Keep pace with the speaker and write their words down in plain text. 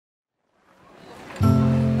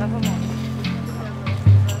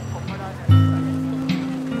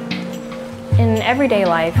everyday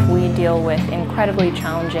life, we deal with incredibly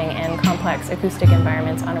challenging and complex acoustic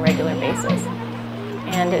environments on a regular basis.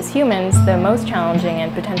 And as humans, the most challenging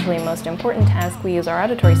and potentially most important task we use our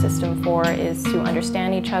auditory system for is to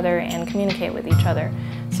understand each other and communicate with each other.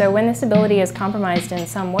 So when this ability is compromised in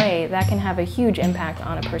some way, that can have a huge impact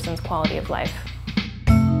on a person's quality of life.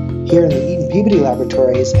 Here in the Eaton Peabody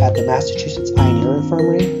Laboratories at the Massachusetts Eye and Ear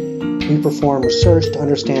Infirmary, we perform research to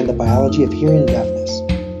understand the biology of hearing and deafness.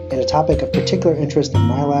 And a topic of particular interest in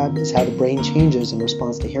my lab is how the brain changes in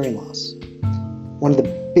response to hearing loss. One of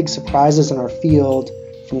the big surprises in our field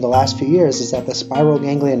from the last few years is that the spiral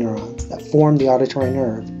ganglia neurons that form the auditory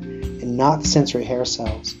nerve, and not the sensory hair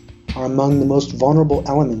cells, are among the most vulnerable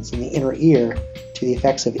elements in the inner ear to the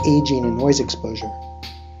effects of aging and noise exposure.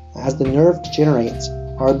 As the nerve degenerates,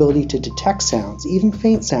 our ability to detect sounds, even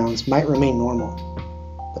faint sounds, might remain normal.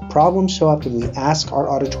 The problems show up when we ask our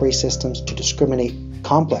auditory systems to discriminate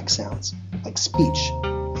complex sounds, like speech,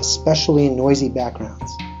 especially in noisy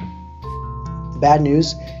backgrounds. The bad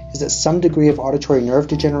news is that some degree of auditory nerve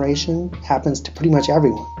degeneration happens to pretty much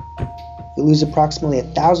everyone. We lose approximately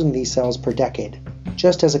 1,000 of these cells per decade,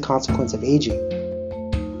 just as a consequence of aging.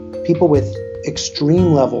 People with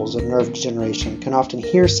extreme levels of nerve degeneration can often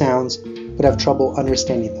hear sounds but have trouble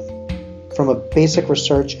understanding them. From a basic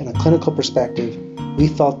research and a clinical perspective, we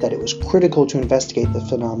felt that it was critical to investigate the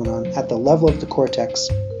phenomenon at the level of the cortex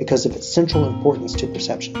because of its central importance to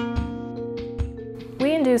perception.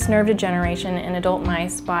 We induced nerve degeneration in adult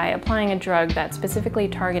mice by applying a drug that specifically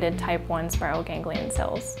targeted type 1 spiral ganglion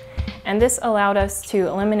cells. And this allowed us to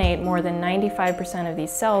eliminate more than 95% of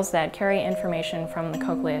these cells that carry information from the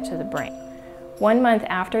cochlea to the brain. 1 month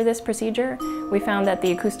after this procedure, we found that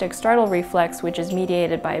the acoustic startle reflex, which is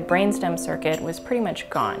mediated by a brainstem circuit, was pretty much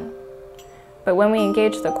gone. But when we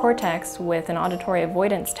engaged the cortex with an auditory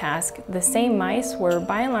avoidance task, the same mice were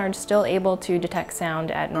by and large still able to detect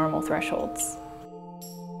sound at normal thresholds.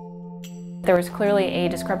 There was clearly a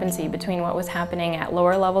discrepancy between what was happening at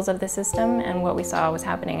lower levels of the system and what we saw was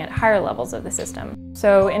happening at higher levels of the system.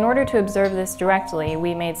 So in order to observe this directly,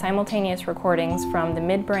 we made simultaneous recordings from the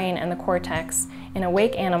midbrain and the cortex in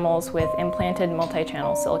awake animals with implanted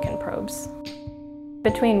multi-channel silicon probes.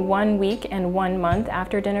 Between 1 week and 1 month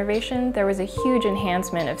after denervation, there was a huge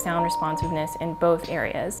enhancement of sound responsiveness in both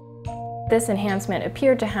areas. This enhancement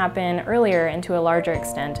appeared to happen earlier and to a larger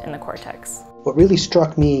extent in the cortex. What really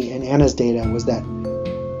struck me in Anna's data was that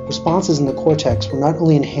responses in the cortex were not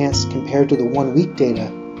only enhanced compared to the 1 week data,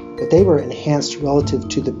 but they were enhanced relative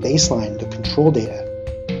to the baseline, the control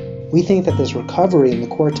data. We think that this recovery in the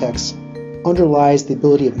cortex underlies the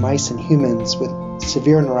ability of mice and humans with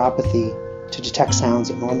severe neuropathy to detect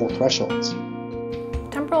sounds at normal thresholds.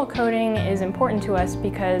 Temporal coding is important to us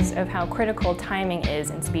because of how critical timing is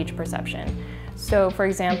in speech perception. So, for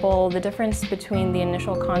example, the difference between the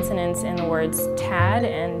initial consonants in the words tad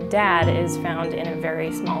and dad is found in a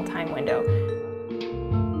very small time window.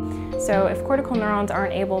 So if cortical neurons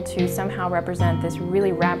aren't able to somehow represent this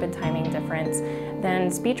really rapid timing difference,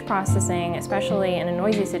 then speech processing, especially in a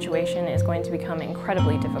noisy situation, is going to become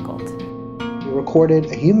incredibly difficult. We recorded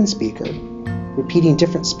a human speaker repeating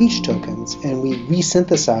different speech tokens, and we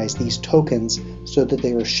resynthesized these tokens so that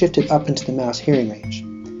they were shifted up into the mouse hearing range.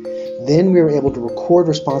 Then we were able to record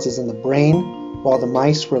responses in the brain while the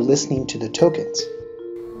mice were listening to the tokens.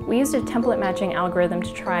 We used a template matching algorithm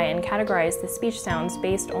to try and categorize the speech sounds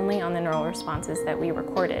based only on the neural responses that we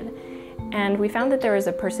recorded. And we found that there was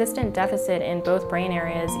a persistent deficit in both brain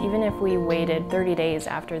areas even if we waited 30 days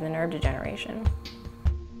after the nerve degeneration.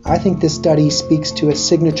 I think this study speaks to a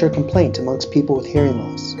signature complaint amongst people with hearing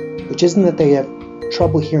loss, which isn't that they have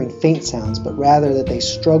trouble hearing faint sounds, but rather that they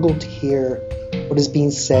struggle to hear what is being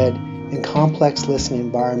said in complex listening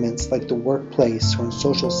environments like the workplace or in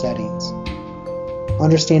social settings.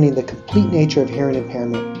 Understanding the complete nature of hearing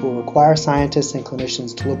impairment will require scientists and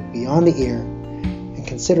clinicians to look beyond the ear and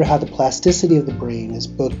consider how the plasticity of the brain is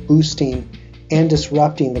both boosting and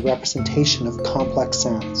disrupting the representation of complex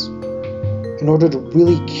sounds. In order to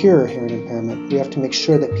really cure hearing impairment, we have to make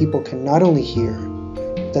sure that people can not only hear,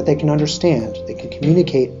 but that they can understand, they can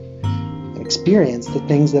communicate and experience the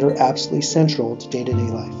things that are absolutely central to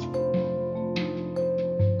day-to-day life.